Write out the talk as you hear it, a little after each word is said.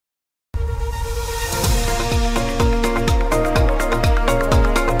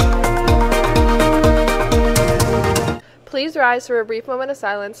Please rise for a brief moment of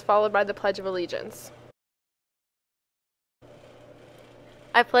silence, followed by the Pledge of Allegiance.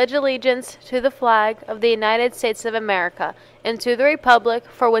 I pledge allegiance to the flag of the United States of America and to the republic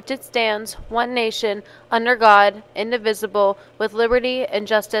for which it stands, one nation, under God, indivisible, with liberty and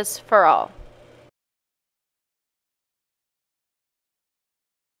justice for all.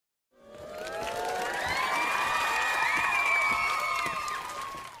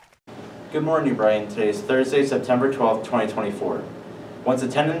 Good morning, Brian. Today is Thursday, September 12th, 2024. Once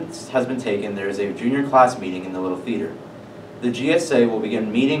attendance has been taken, there is a junior class meeting in the Little Theater. The GSA will begin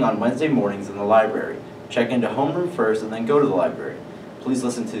meeting on Wednesday mornings in the library. Check into homeroom first and then go to the library. Please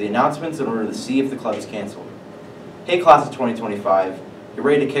listen to the announcements in order to see if the club is canceled. Hey class of 2025, you're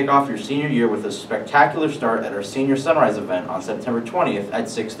ready to kick off your senior year with a spectacular start at our Senior Sunrise event on September 20th at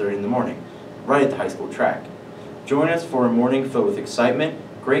 6:30 in the morning, right at the high school track. Join us for a morning filled with excitement,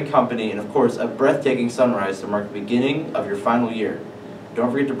 great company, and of course a breathtaking sunrise to mark the beginning of your final year.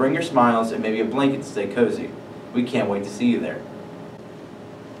 Don't forget to bring your smiles and maybe a blanket to stay cozy. We can't wait to see you there.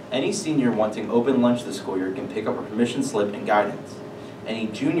 Any senior wanting open lunch this school year can pick up a permission slip and guidance. Any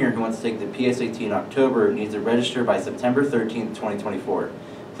junior who wants to take the PSAT in October needs to register by September 13th, 2024.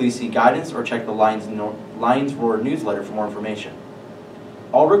 Please see guidance or check the Lions Roar newsletter for more information.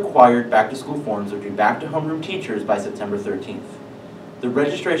 All required back-to-school forms are due back to homeroom teachers by September 13th. The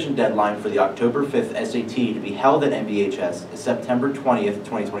registration deadline for the October 5th SAT to be held at MBHS is September 20th,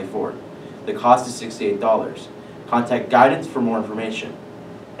 2024. The cost is $68. Contact guidance for more information.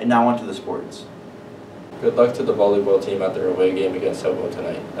 And now on to the sports. Good luck to the volleyball team at their away game against Hobo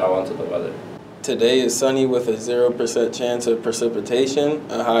tonight. Now on to the weather. Today is sunny with a 0% chance of precipitation,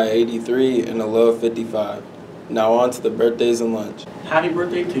 a high 83 and a low of 55. Now on to the birthdays and lunch. Happy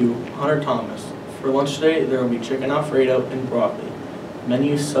birthday to Hunter Thomas. For lunch today, there will be chicken Alfredo and broccoli.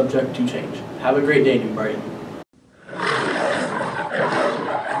 Menu subject to change. Have a great day, New Brighton.